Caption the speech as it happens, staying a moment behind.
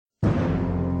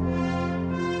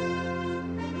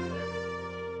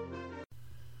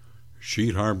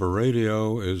Sheet Harbor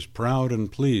Radio is proud and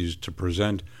pleased to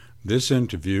present this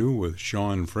interview with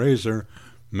Sean Fraser,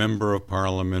 Member of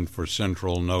Parliament for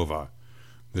Central Nova.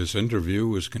 This interview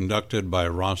was conducted by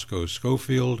Roscoe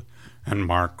Schofield and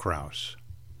Mark Krause.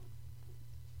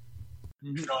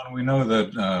 Sean, we know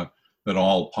that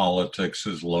all politics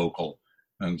is local,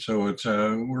 and so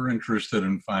we're interested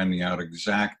in finding out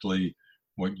exactly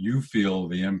what you feel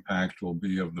the impact will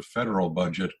be of the federal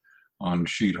budget on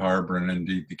Sheet Harbor and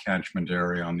indeed the catchment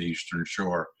area on the Eastern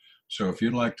Shore. So if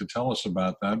you'd like to tell us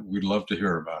about that, we'd love to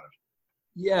hear about it.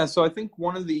 Yeah, so I think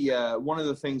one of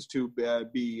the things to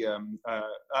be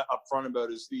upfront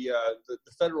about is the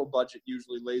federal budget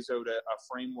usually lays out a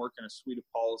framework and a suite of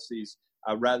policies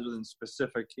rather than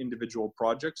specific individual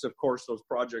projects. Of course, those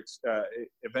projects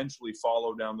eventually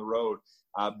follow down the road,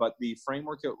 but the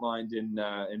framework outlined in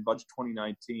Budget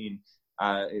 2019,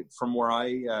 from where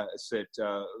I sit,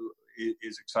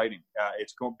 is exciting.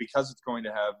 Because it's going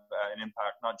to have an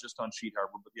impact not just on Sheet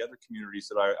Harbor, but the other communities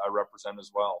that I represent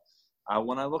as well.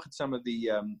 When I look at some of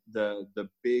the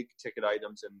big ticket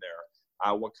items in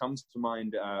there, what comes to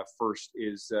mind first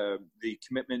is the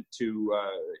commitment to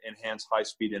enhance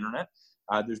high-speed internet.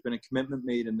 There's been a commitment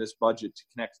made in this budget to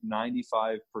connect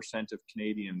 95% of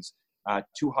Canadians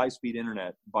to high-speed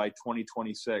internet by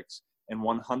 2026 and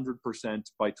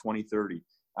 100% by 2030.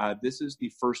 This is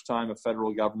the first time a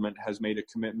federal government has made a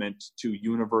commitment to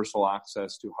universal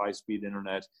access to high-speed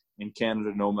internet in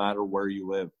Canada, no matter where you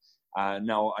live.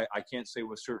 Now, I can't say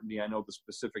with certainty I know the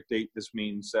specific date this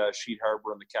means Sheet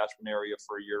Harbor and the catchment area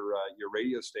for your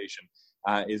radio station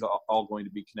is all going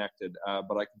to be connected,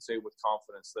 but I can say with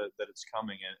confidence that it's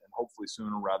coming, and hopefully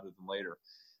sooner rather than later.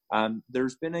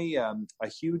 There's been a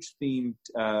huge theme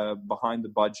behind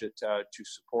the budget to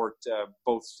support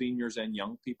both seniors and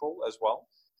young people as well.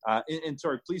 And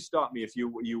sorry, please stop me if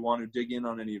you want to dig in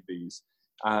on any of these.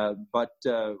 But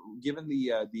given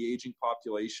the aging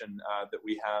population that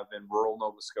we have in rural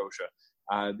Nova Scotia,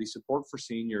 the support for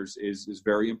seniors is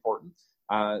very important.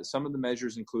 Some of the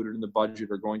measures included in the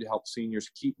budget are going to help seniors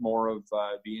keep more of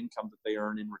the income that they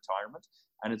earn in retirement.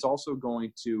 And it's also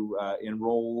going to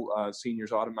enroll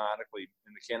seniors automatically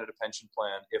in the Canada Pension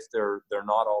Plan if they're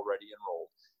not already enrolled.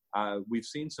 We've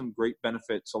seen some great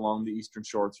benefits along the Eastern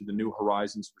Shore through the New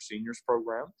Horizons for Seniors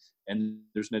program, and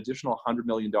there's an additional $100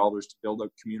 million to build up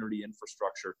community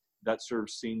infrastructure that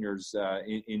serves seniors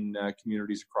in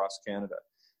communities across Canada.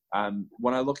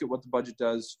 When I look at what the budget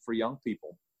does for young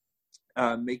people,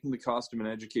 making the cost of an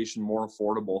education more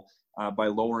affordable by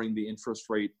lowering the interest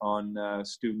rate on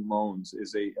student loans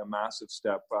is a massive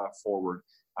step forward.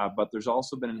 But there's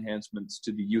also been enhancements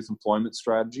to the youth employment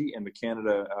strategy and the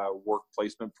Canada Work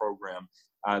Placement Program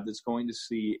that's going to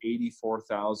see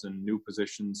 84,000 new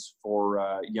positions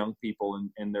for young people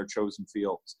in their chosen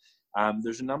fields.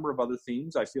 There's a number of other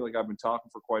themes. I feel like I've been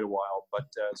talking for quite a while, but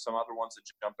some other ones that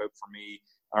jump out for me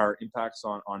are impacts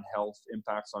on health,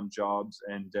 impacts on jobs,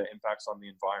 and impacts on the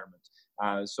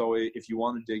environment. So if you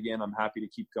want to dig in, I'm happy to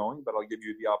keep going, but I'll give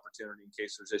you the opportunity in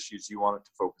case there's issues you want it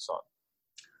to focus on.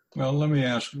 Well, let me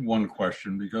ask one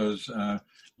question, because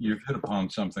you've hit upon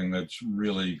something that's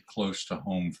really close to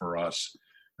home for us,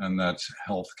 and that's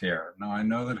healthcare. Now, I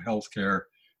know that healthcare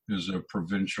is a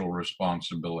provincial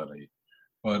responsibility,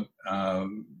 but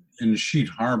in Sheet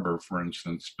Harbor, for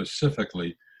instance,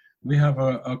 specifically, we have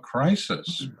a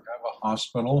crisis. We have a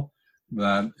hospital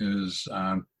that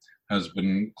has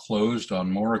been closed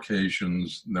on more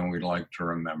occasions than we'd like to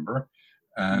remember,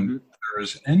 and if there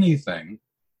is anything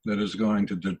that is going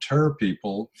to deter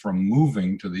people from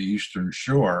moving to the Eastern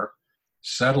Shore,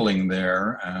 settling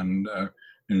there, and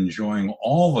enjoying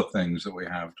all the things that we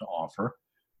have to offer,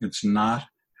 it's not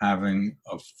having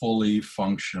a fully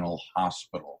functional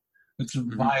hospital. It's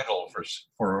vital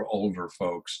for older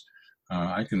folks.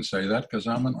 I can say that because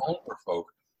I'm an older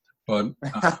folk, but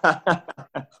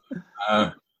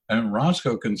and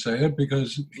Roscoe can say it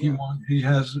because he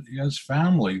has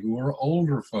family who are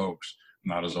older folks.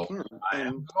 Not as old as I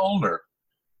am, but older.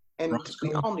 And Roscoe?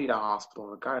 We all need a hospital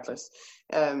regardless.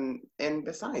 And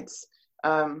besides,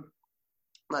 during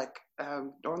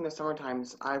the summer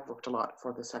times, I've worked a lot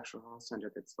for the sexual health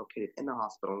center that's located in the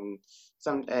hospital.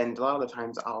 And a lot of the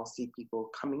times I'll see people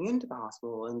coming into the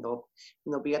hospital, and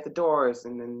they'll be at the doors,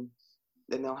 and then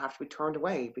they'll have to be turned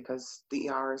away because the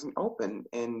ER isn't open.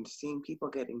 And seeing people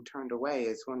getting turned away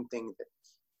is one thing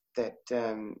that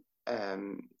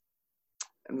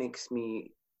makes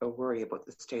me worry about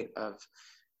the state of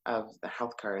the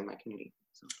healthcare in my community.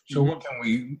 So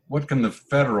what can the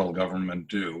federal government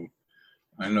do?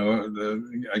 I know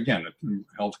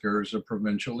healthcare is a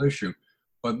provincial issue,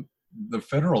 but the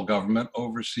federal government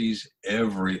oversees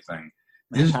everything.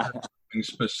 Is there something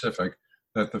specific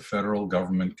that the federal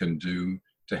government can do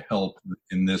to help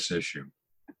in this issue?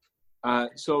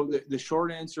 So the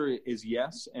short answer is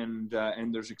yes, and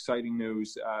there's exciting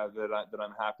news that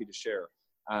I'm happy to share.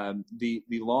 The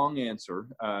long answer,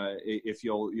 if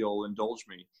you'll indulge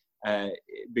me,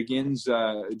 begins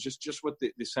just with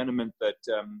the sentiment that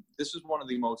this is one of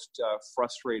the most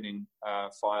frustrating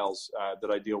files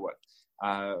that I deal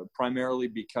with, primarily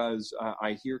because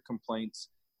I hear complaints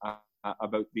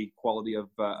about the quality of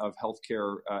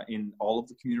healthcare in all of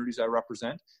the communities I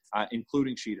represent,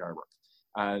 including Sheet Harbor.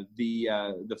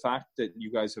 The fact that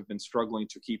you guys have been struggling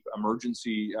to keep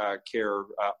emergency care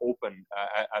open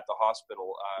at the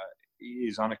hospital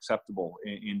is unacceptable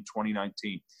in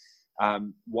 2019.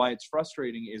 Why it's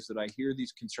frustrating is that I hear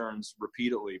these concerns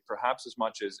repeatedly, perhaps as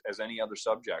much as any other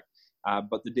subject,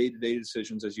 but the day-to-day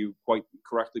decisions, as you quite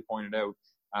correctly pointed out,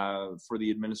 for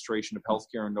the administration of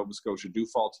healthcare in Nova Scotia do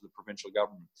fall to the provincial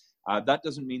government. That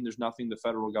doesn't mean there's nothing the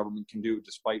federal government can do,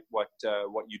 despite what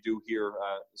you do hear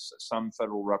some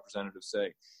federal representatives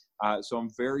say. So I'm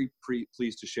very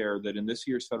pleased to share that in this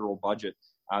year's federal budget,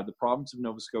 the province of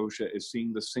Nova Scotia is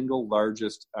seeing the single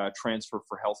largest transfer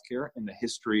for healthcare in the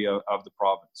history of the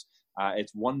province.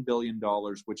 It's $1 billion,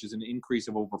 which is an increase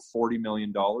of over $40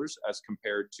 million as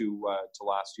compared to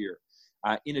last year.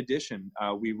 In addition,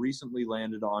 we recently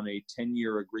landed on a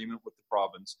 10-year agreement with the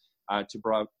province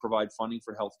to provide funding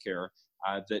for healthcare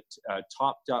that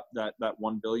topped up that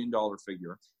 $1 billion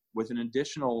figure with an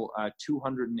additional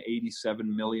 $287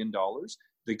 million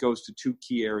that goes to two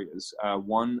key areas.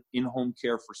 One, in-home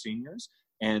care for seniors,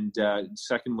 and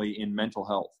secondly, in mental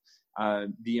health.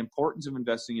 The importance of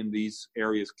investing in these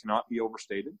areas cannot be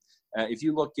overstated. If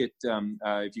you look at,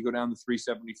 if you go down the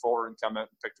 374 and come out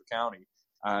in Pictou County,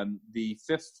 the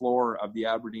fifth floor of the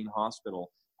Aberdeen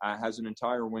Hospital has an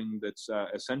entire wing that's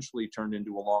essentially turned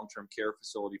into a long-term care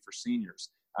facility for seniors.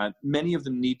 Many of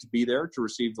them need to be there to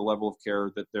receive the level of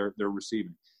care that they're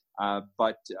receiving.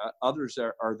 But others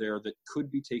are there that could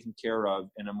be taken care of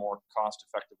in a more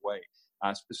cost-effective way,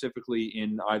 specifically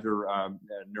in either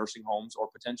nursing homes or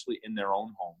potentially in their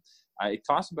own home. It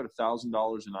costs about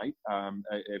 $1,000 a night,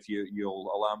 if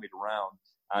you'll allow me to round,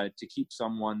 to keep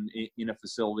someone in a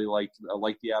facility like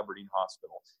the Aberdeen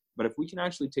Hospital. But if we can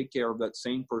actually take care of that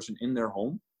same person in their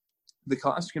home, the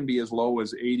cost can be as low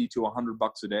as $80 to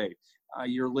 $100 a day.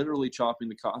 You're literally chopping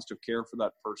the cost of care for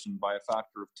that person by a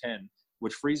factor of 10,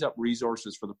 which frees up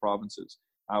resources for the provinces.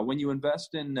 When you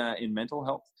invest in mental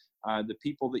health, the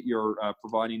people that you're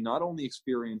providing not only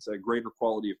experience a greater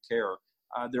quality of care,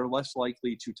 they're less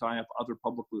likely to tie up other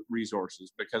public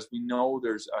resources, because we know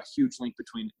there's a huge link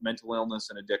between mental illness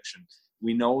and addiction.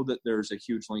 We know that there's a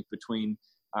huge link between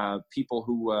people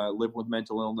who live with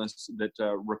mental illness that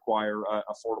require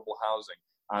affordable housing,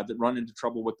 that run into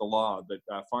trouble with the law, that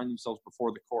find themselves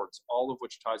before the courts, all of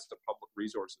which ties to public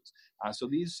resources. So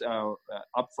these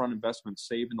upfront investments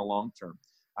save in the long term.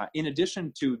 In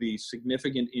addition to the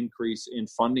significant increase in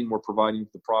funding we're providing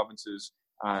to the provinces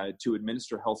to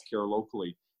administer healthcare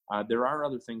locally, there are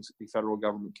other things that the federal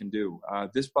government can do.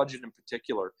 This budget in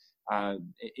particular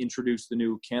introduced the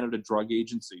new Canada Drug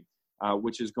Agency,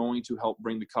 which is going to help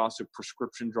bring the cost of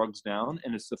prescription drugs down,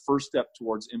 and it's the first step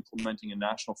towards implementing a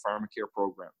national pharmacare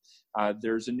program.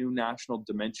 There's a new national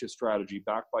dementia strategy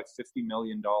backed by $50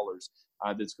 million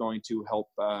that's going to help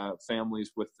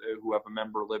families who have a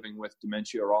member living with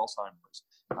dementia or Alzheimer's.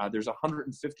 There's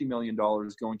 $150 million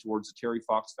going towards the Terry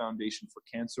Fox Foundation for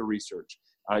Cancer Research,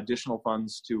 additional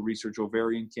funds to research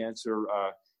ovarian cancer,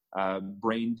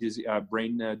 brain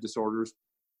disorders,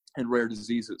 and rare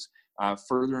diseases.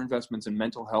 Further investments in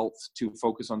mental health to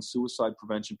focus on suicide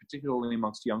prevention, particularly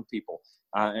amongst young people.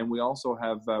 And we also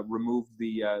have removed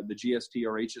the GST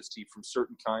or HST from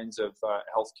certain kinds of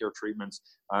healthcare treatments,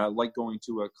 like going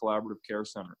to a collaborative care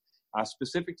center.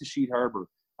 Specific to Sheet Harbor,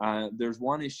 there's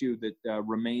one issue that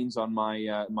remains on my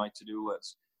to-do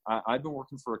list. I've been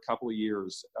working for a couple of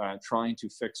years trying to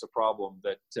fix a problem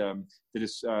that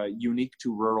is unique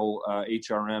to rural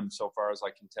HRM so far as I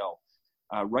can tell.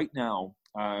 Right now,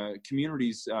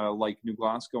 communities like New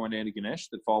Glasgow and Antigonish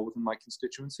that fall within my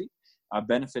constituency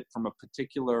benefit from a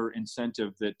particular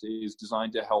incentive that is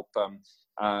designed to help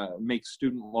make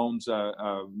student loans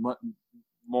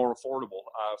more affordable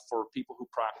for people who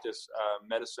practice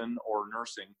medicine or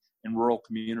nursing in rural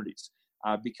communities.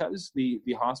 Because the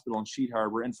hospital in Sheet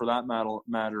Harbor, and for that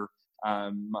matter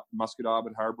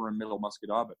Musquodoboit Harbour and Middle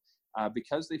Musquodoboit,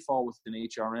 because they fall within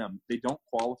HRM, they don't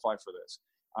qualify for this.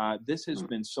 This has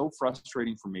been so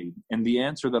frustrating for me. And the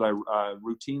answer that I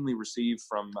routinely receive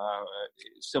from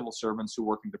civil servants who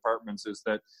work in departments is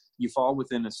that you fall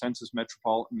within a census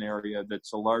metropolitan area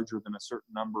that's larger than a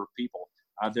certain number of people.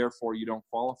 Therefore, you don't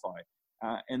qualify.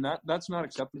 And that's not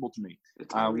acceptable to me.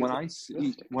 When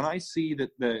I see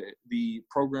that the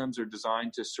programs are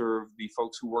designed to serve the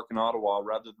folks who work in Ottawa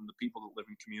rather than the people that live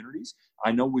in communities,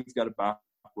 I know we've got it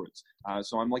backwards.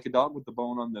 So I'm like a dog with the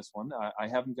bone on this one. I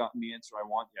haven't gotten the answer I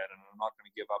want yet, and I'm not going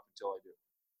to give up until I do.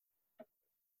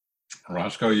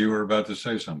 Roscoe, you were about to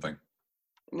say something.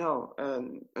 No,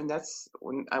 and that's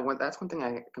one thing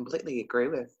I completely agree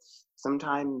with.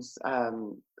 Sometimes I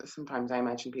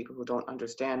imagine people who don't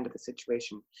understand the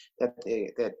situation that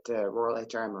rural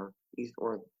HRM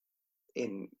or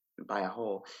in by a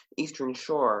whole Eastern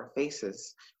Shore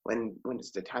faces when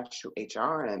it's attached to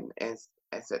HRM is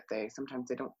that they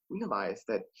don't realize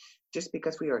that just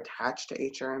because we are attached to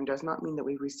HRM does not mean that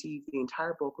we receive the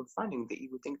entire bulk of funding that you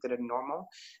would think that a normal,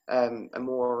 a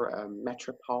more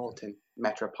metropolitan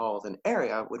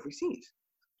area would receive.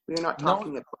 We are not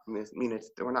talking about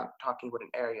we're not talking about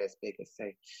an area as big as,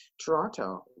 say,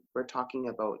 Toronto. We're talking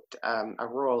about a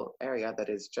rural area that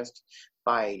is just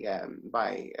by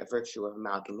a virtue of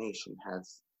amalgamation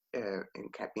has been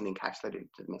encapsulated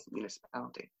to the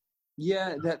municipality.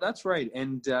 Yeah, that's right.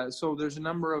 And so there's a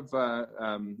number of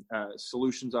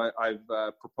solutions I've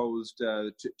proposed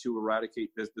to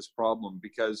eradicate this problem,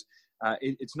 because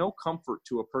it's no comfort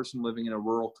to a person living in a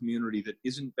rural community that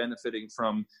isn't benefiting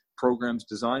from programs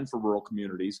designed for rural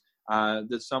communities,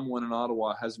 that someone in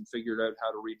Ottawa hasn't figured out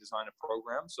how to redesign a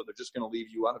program, so they're just going to leave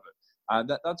you out of it.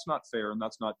 That's not fair, and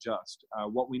that's not just.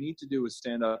 What we need to do is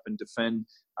stand up and defend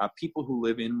people who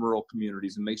live in rural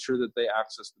communities and make sure that they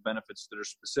access the benefits that are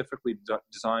specifically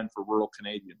designed for rural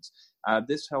Canadians.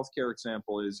 This healthcare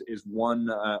example is one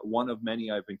of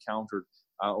many I've encountered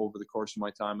over the course of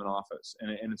my time in office,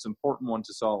 and it's an important one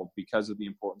to solve because of the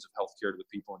importance of healthcare to the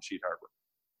people in Sheet Harbour.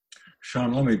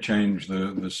 Sean, let me change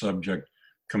the subject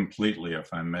completely,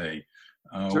 if I may.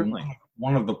 Certainly.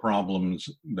 One of the problems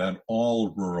that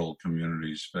all rural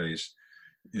communities face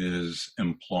is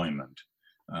employment.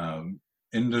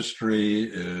 Industry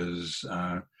is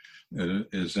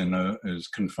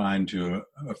confined to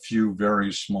a few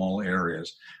very small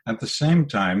areas. At the same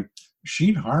time,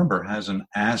 Sheet Harbour has an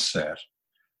asset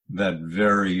that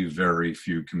very, very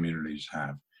few communities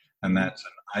have, and that's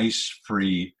an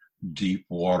ice-free deep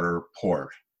water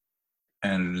port.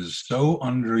 And it is so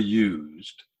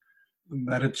underused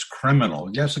that it's criminal.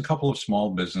 Yes, a couple of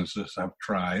small businesses have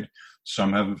tried.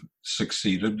 Some have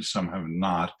succeeded, some have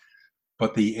not.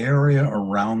 But the area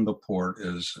around the port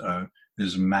is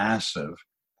massive,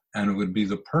 and it would be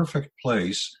the perfect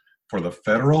place for the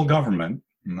federal government,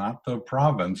 not the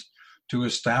province, to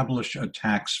establish a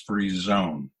tax-free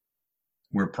zone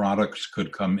where products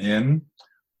could come in,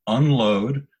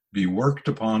 unload, be worked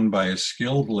upon by a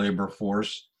skilled labor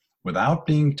force without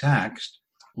being taxed,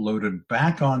 loaded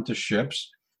back onto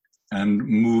ships, and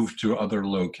moved to other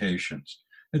locations.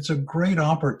 It's a great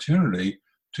opportunity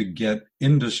to get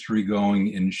industry going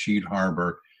in Sheet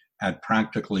Harbour at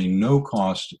practically no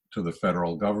cost to the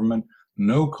federal government,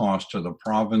 no cost to the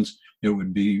province. It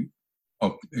would be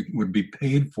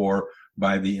paid for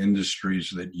by the industries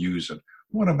that use it.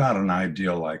 What about an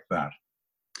idea like that?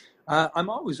 I'm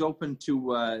always open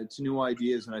to new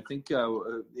ideas, and I think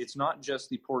it's not just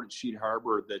the port at Sheet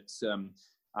Harbour that's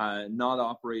not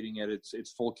operating at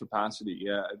its full capacity.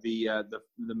 The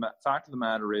fact of the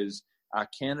matter is,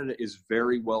 Canada is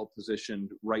very well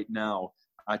positioned right now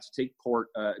to take part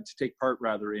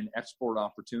in export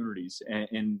opportunities,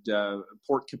 and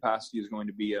port capacity is going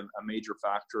to be a major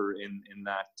factor in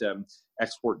that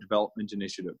export development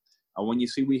initiative. When you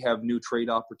see we have new trade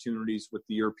opportunities with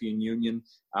the European Union,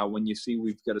 when you see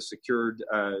we've got a secured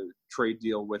trade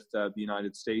deal with the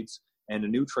United States and a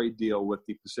new trade deal with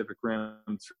the Pacific Rim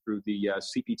through the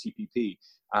CPTPP,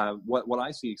 what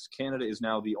I see is Canada is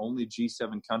now the only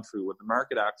G7 country with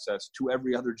market access to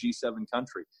every other G7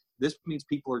 country. This means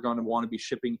people are going to want to be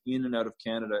shipping in and out of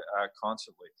Canada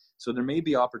constantly. So there may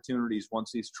be opportunities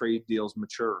once these trade deals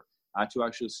mature to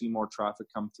actually see more traffic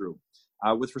come through.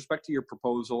 With respect to your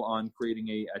proposal on creating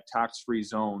a tax-free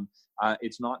zone,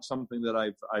 it's not something that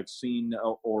I've seen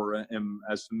or am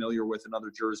as familiar with in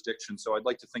other jurisdictions. So I'd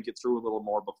like to think it through a little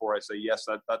more before I say yes,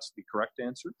 that's the correct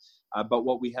answer. But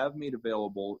what we have made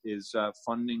available is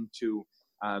funding to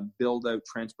build out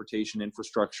transportation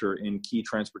infrastructure in key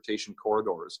transportation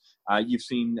corridors. You've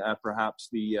seen perhaps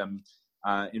the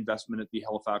investment at the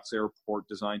Halifax airport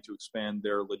designed to expand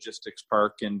their logistics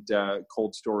park and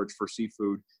cold storage for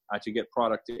seafood to get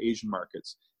product to Asian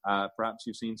markets. Perhaps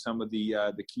you've seen some of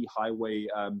the key highway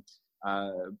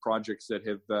projects that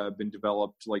have been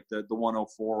developed, like the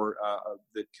 104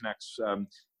 that connects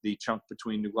the chunk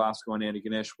between New Glasgow and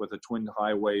Antigonish with a twinned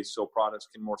highway, so products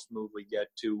can more smoothly get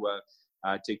to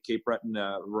Cape Breton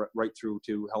right through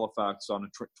to Halifax on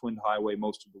a twinned highway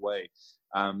most of the way.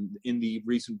 In the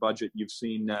recent budget, you've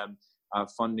seen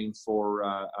funding for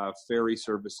ferry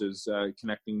services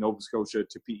connecting Nova Scotia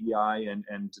to PEI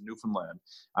and Newfoundland.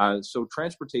 So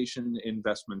transportation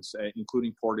investments,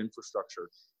 including port infrastructure,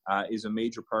 is a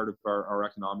major part of our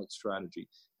economic strategy.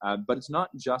 But it's not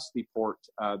just the port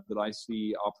that I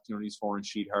see opportunities for in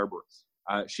Sheet Harbour.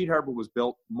 Sheet Harbour was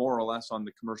built more or less on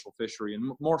the commercial fishery,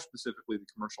 and more specifically the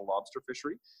commercial lobster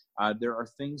fishery. There are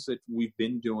things that we've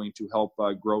been doing to help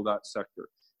grow that sector.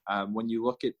 When you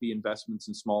look at the investments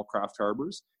in small craft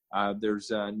harbors,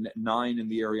 there's 9 in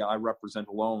the area I represent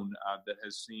alone that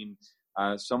has seen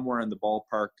somewhere in the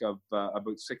ballpark of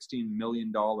about $16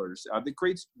 million. That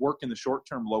creates work in the short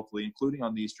term locally, including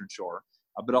on the Eastern Shore,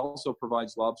 but also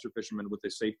provides lobster fishermen with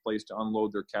a safe place to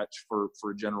unload their catch for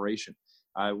a generation.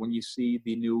 When you see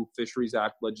the new Fisheries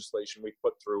Act legislation we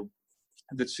put through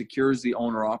that secures the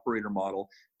owner-operator model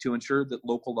to ensure that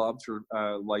local lobster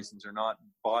licenses are not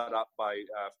bought up by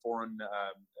foreign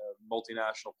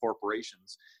multinational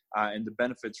corporations, and the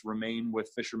benefits remain with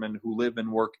fishermen who live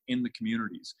and work in the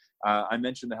communities. I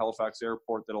mentioned the Halifax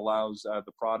airport that allows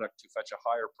the product to fetch a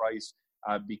higher price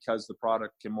because the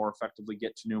product can more effectively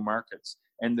get to new markets.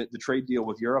 And the trade deal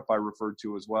with Europe I referred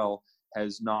to as well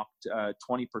has knocked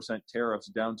 20% tariffs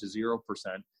down to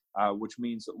 0%, which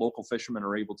means that local fishermen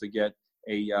are able to get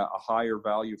a higher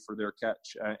value for their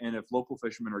catch. And if local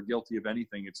fishermen are guilty of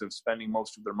anything, it's of spending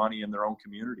most of their money in their own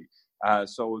community.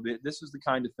 So this is the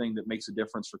kind of thing that makes a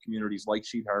difference for communities like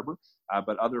Sheet Harbour,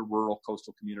 but other rural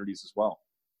coastal communities as well.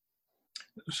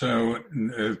 So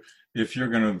if you're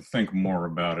going to think more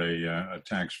about a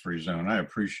tax-free zone, I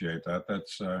appreciate that.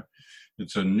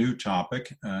 It's a new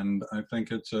topic, and I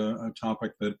think it's a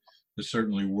topic that is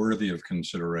certainly worthy of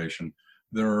consideration.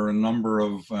 There are a number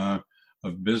of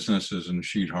businesses in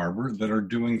Sheet Harbour that are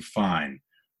doing fine.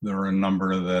 There are a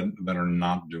number that are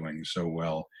not doing so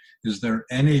well. Is there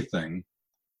any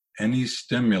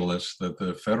stimulus that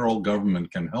the federal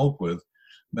government can help with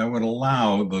that would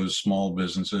allow those small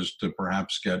businesses to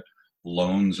perhaps get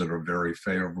loans at a very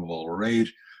favorable rate,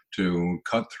 to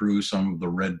cut through some of the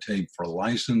red tape for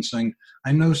licensing?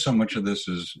 I know so much of this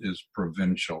is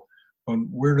provincial, but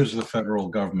where does the federal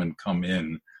government come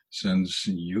in, since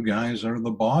you guys are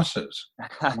the bosses?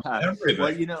 Everything.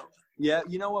 Well, you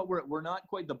know what? We're not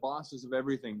quite the bosses of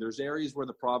everything. There's areas where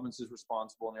the province is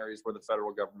responsible and areas where the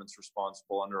federal government's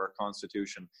responsible under our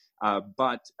constitution.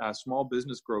 But small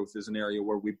business growth is an area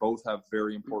where we both have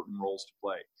very important roles to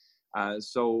play.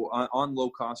 So on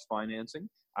low-cost financing,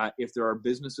 if there are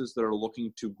businesses that are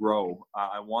looking to grow,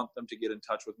 I want them to get in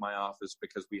touch with my office,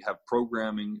 because we have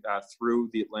programming through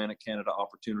the Atlantic Canada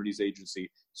Opportunities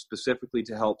Agency specifically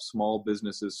to help small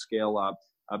businesses scale up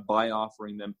by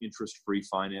offering them interest-free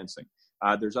financing.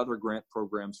 There's other grant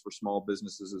programs for small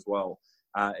businesses as well.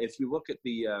 If you look at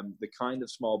the kind of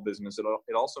small business,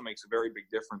 it also makes a very big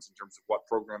difference in terms of what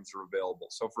programs are available.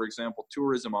 So, for example,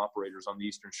 tourism operators on the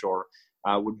Eastern Shore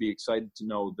would be excited to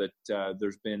know that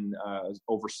there's been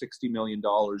over $60 million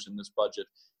in this budget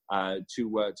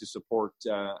to support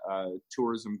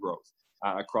tourism growth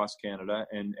across Canada,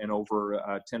 and over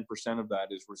 10% of that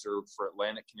is reserved for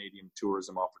Atlantic Canadian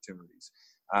tourism opportunities.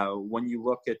 When you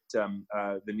look at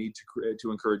the need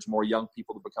to encourage more young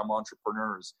people to become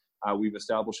entrepreneurs, we've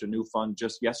established a new fund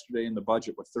just yesterday in the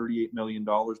budget with $38 million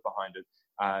behind it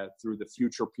through the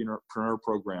Futurepreneur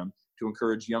program to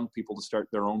encourage young people to start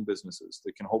their own businesses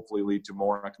that can hopefully lead to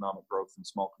more economic growth in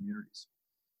small communities.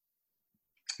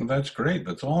 Well, that's great.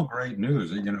 That's all great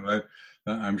news.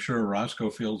 I'm sure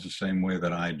Roscoe feels the same way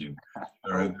that I do.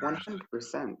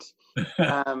 100%.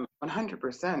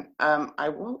 100%. I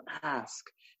will ask.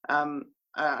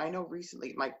 I know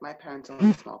recently, my parents own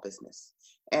a small business,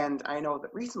 and I know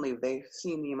that recently they've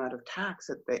seen the amount of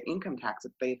the income tax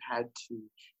that they've had to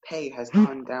pay has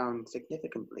gone down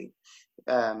significantly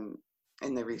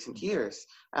in the recent years.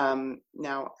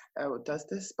 Now, does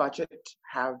this budget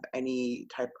have any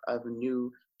type of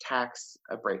new tax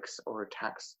breaks or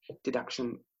tax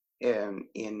deduction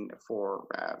in for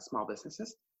small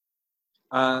businesses?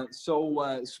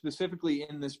 Specifically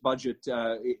in this budget,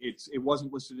 it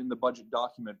wasn't listed in the budget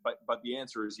document, but the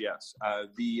answer is yes.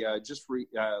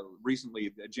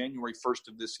 Recently, January 1st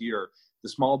of this year, the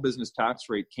small business tax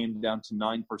rate came down to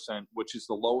 9%, which is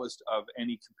the lowest of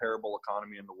any comparable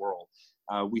economy in the world.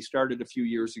 We started a few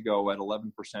years ago at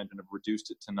 11% and have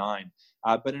reduced it to 9%.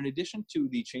 But in addition to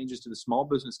the changes to the small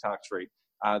business tax rate,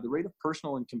 the rate of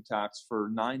personal income tax for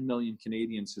 9 million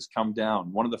Canadians has come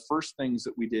down. One of the first things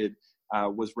that we did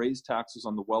was raise taxes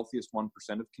on the wealthiest 1%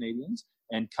 of Canadians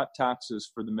and cut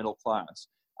taxes for the middle class.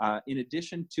 In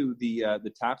addition to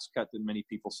the tax cut that many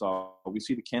people saw, we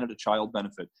see the Canada Child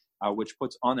Benefit, which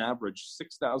puts on average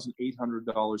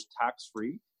 $6,800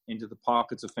 tax-free into the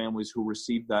pockets of families who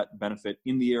receive that benefit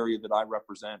in the area that I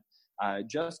represent.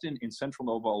 Just in Central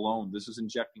Nova alone, this is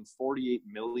injecting $48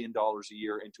 million a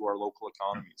year into our local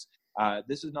economies.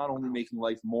 This is not only making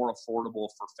life more affordable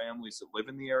for families that live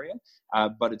in the area,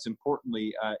 but it's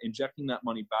importantly injecting that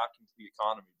money back into the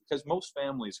economy, because most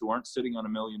families who aren't sitting on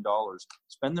 $1 million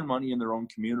spend their money in their own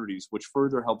communities, which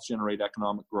further helps generate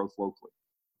economic growth locally.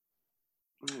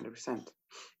 100%.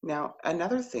 Now,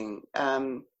 another thing,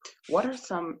 what are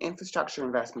some infrastructure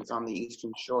investments on the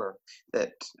Eastern Shore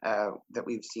that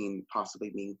we've seen possibly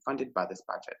being funded by this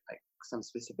budget, like some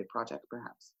specific project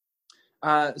perhaps?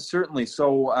 Certainly.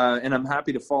 So, and I'm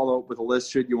happy to follow up with a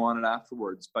list should you want it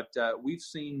afterwards. But we've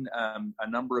seen a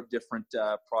number of different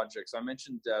projects. I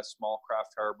mentioned small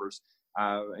craft harbors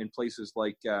in places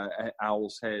like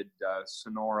Owl's Head,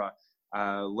 Sonora,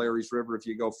 Larry's River. If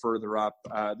you go further up,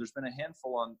 there's been a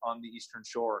handful on the Eastern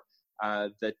Shore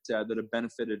that have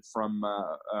benefited from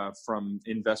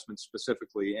investments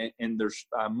specifically, and there's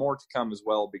more to come as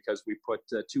well, because we put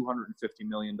 $250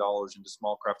 million into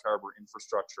small craft harbor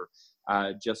infrastructure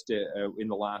just in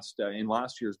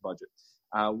last year's budget.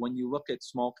 When you look at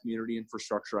small community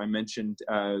infrastructure, I mentioned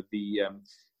the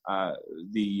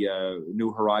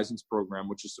New Horizons program,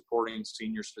 which is supporting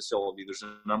seniors facility. There's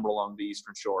a number along the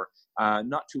Eastern Shore.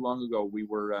 Not too long ago, we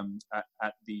were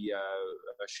at the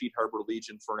Sheet Harbor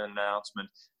Legion for an announcement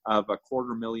of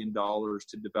 $250,000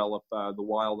 to develop the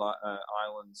Wild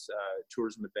Islands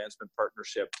Tourism Advancement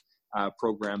Partnership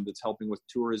program that's helping with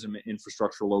tourism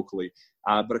infrastructure locally.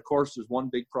 But of course, there's one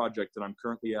big project that I'm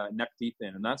currently neck deep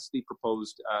in, and that's the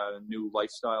proposed new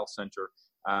lifestyle center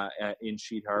in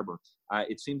Sheet Harbor.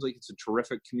 It seems like it's a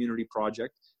terrific community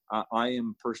project. I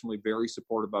am personally very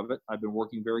supportive of it. I've been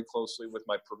working very closely with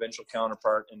my provincial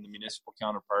counterpart and the municipal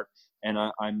counterpart, and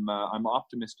I'm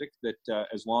optimistic that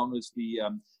as long as the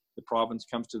province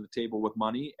comes to the table with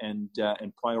money and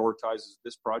prioritizes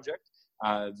this project,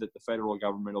 that the federal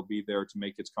government will be there to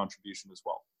make its contribution as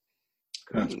well.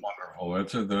 That's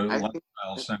wonderful. The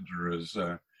lifestyle center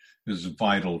is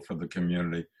vital for the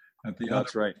community.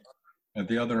 That's right. At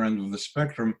the other end of the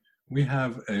spectrum, we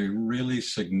have a really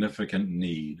significant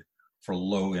need for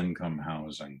low-income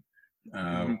housing.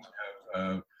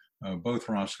 Both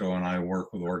Roscoe and I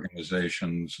work with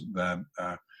organizations that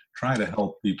try to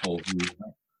help people who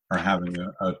are having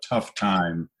a tough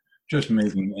time just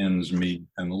making ends meet,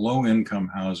 and low-income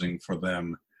housing for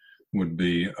them would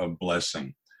be a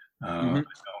blessing. On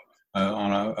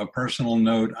a personal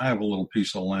note, I have a little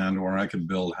piece of land where I could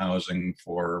build housing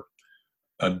for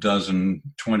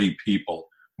 20 people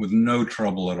with no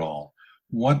trouble at all.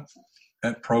 What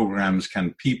programs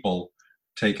can people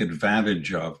take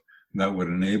advantage of that would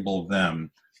enable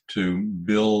them to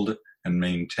build and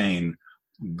maintain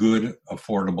good,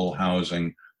 affordable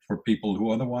housing for people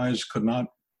who otherwise could not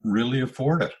really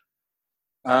afford it?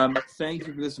 Thank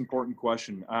you for this important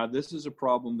question. This is a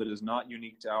problem that is not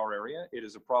unique to our area. It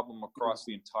is a problem across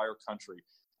the entire country.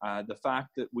 The fact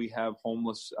that we have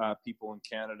homeless people in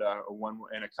Canada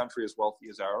in a country as wealthy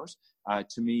as ours,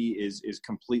 to me, is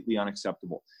completely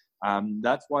unacceptable.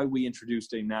 That's why we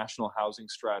introduced a national housing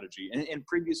strategy. And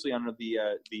previously, under the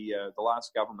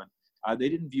last government, they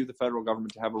didn't view the federal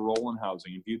government to have a role in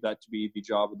housing and viewed that to be the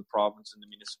job of the province and the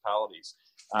municipalities.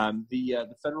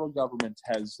 The federal government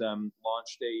has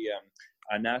launched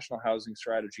a national housing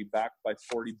strategy backed by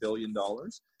 $40 billion.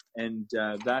 And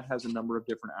that has a number of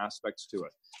different aspects to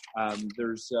it.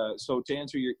 So to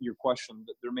answer your question,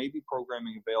 there may be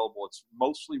programming available. It's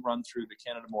mostly run through the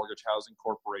Canada Mortgage Housing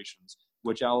Corporations,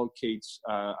 which allocates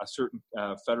a certain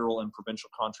federal and provincial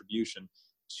contribution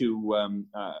to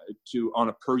on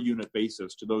a per unit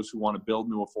basis to those who want to build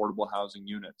new affordable housing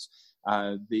units.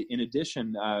 In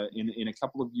addition, in a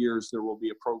couple of years, there will be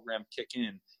a program kick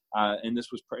in, and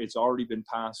it's already been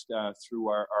passed through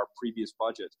our previous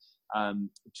budget.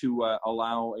 To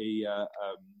allow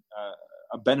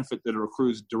a benefit that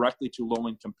accrues directly to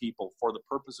low-income people for the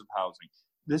purpose of housing.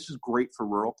 This is great for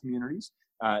rural communities.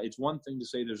 It's one thing to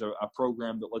say there's a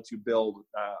program that lets you build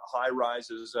high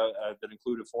rises that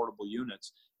include affordable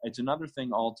units. It's another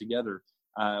thing altogether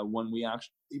when we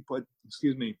actually put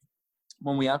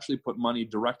money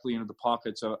directly into the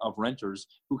pockets of renters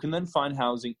who can then find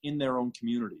housing in their own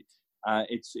community.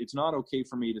 It's not okay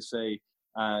for me to say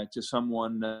to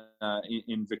someone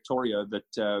in Victoria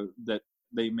that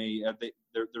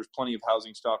there's plenty of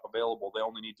housing stock available. They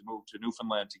only need to move to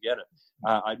Newfoundland to get it.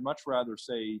 I'd much rather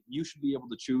say you should be able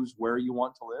to choose where you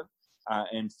want to live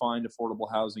and find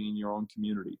affordable housing in your own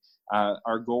community.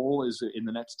 Our goal is in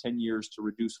the next 10 years to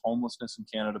reduce homelessness in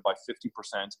Canada by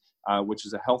 50%, which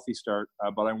is a healthy start,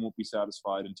 but I won't be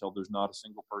satisfied until there's not a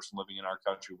single person living in our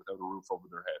country without a roof over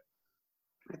their head.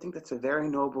 I think that's a very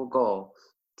noble goal,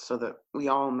 so that we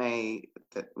all may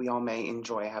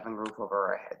enjoy having a roof over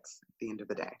our heads at the end of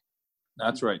the day.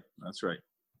 That's right.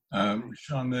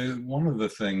 Sean, one of the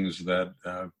things that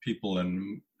people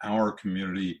in our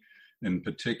community in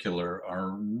particular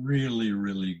are really,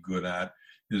 really good at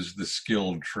is the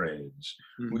skilled trades.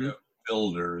 Mm-hmm. We have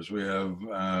builders, we have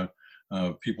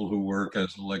people who work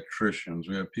as electricians,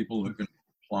 we have people who can do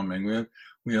plumbing,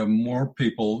 we have more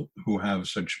people who have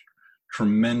such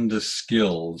tremendous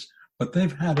skills, but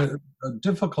they've had a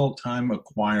difficult time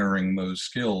acquiring those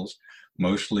skills.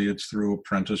 Mostly it's through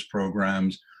apprentice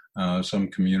programs, some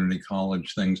community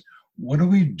college things. What do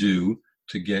we do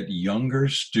to get younger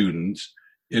students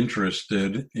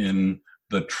interested in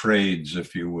the trades,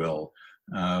 if you will?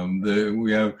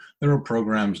 There are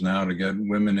programs now to get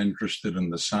women interested in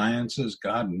the sciences.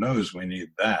 God knows we need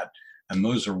that, and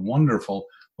those are wonderful.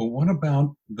 But what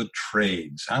about the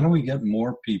trades? How do we get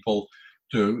more people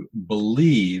to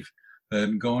believe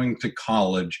that going to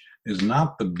college is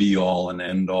not the be-all and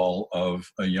end-all of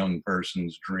a young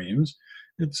person's dreams?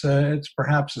 It's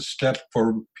perhaps a step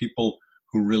for people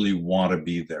who really want to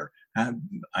be there. And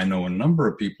I know a number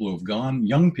of people who've gone,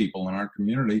 young people in our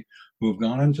community, who have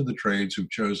gone into the trades, who've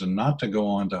chosen not to go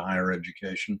on to higher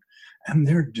education, and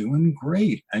they're doing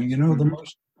great. And you know, the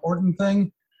most important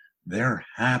thing, they're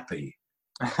happy.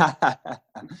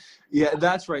 Yeah,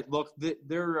 that's right. Look,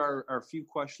 there are a few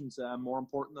questions more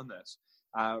important than this.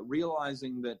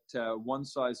 Realizing that one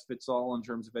size fits all in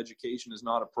terms of education is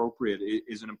not appropriate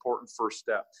is an important first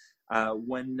step.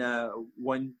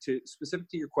 Specific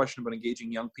to your question about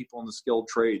engaging young people in the skilled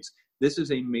trades, this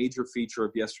is a major feature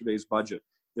of yesterday's budget.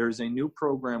 There is a new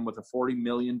program with a $40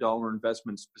 million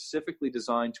investment specifically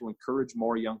designed to encourage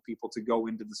more young people to go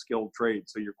into the skilled trade.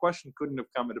 So your question couldn't have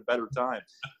come at a better time.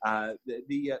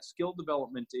 The skill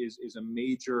development is a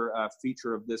major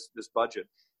feature of this budget.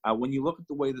 When you look at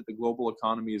the way that the global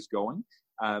economy is going,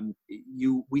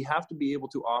 we have to be able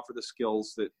to offer the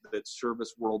skills that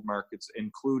service world markets,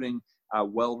 including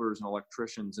welders and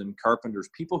electricians and carpenters,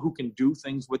 people who can do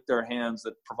things with their hands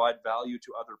that provide value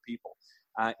to other people.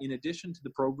 In addition to the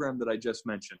program that I just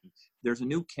mentioned, there's a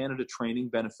new Canada training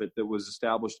benefit that was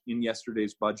established in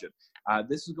yesterday's budget.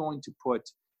 This is going to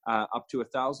put up to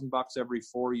 $1,000 every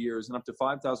 4 years and up to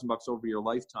 $5,000 over your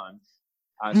lifetime,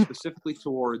 specifically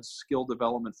towards skill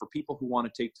development for people who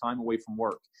want to take time away from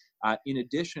work. In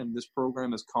addition, this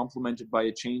program is complemented by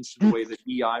a change to the way that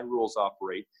EI rules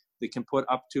operate that can put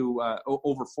up to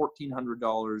over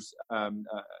 $1,400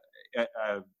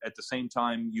 at the same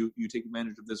time you take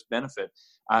advantage of this benefit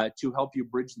to help you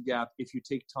bridge the gap if you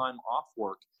take time off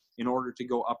work in order to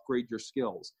go upgrade your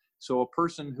skills. So a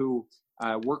person who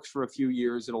works for a few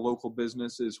years at a local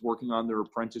business, is working on their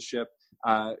apprenticeship,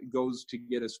 goes to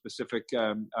get a specific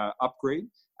upgrade.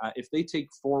 If they take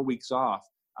 4 weeks off,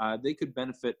 they could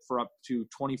benefit for up to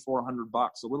 $2,400,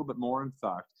 a little bit more in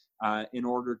fact, in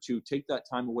order to take that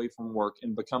time away from work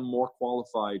and become more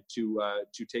qualified to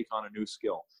take on a new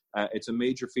skill. It's a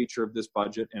major feature of this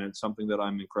budget, and it's something that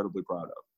I'm incredibly proud of.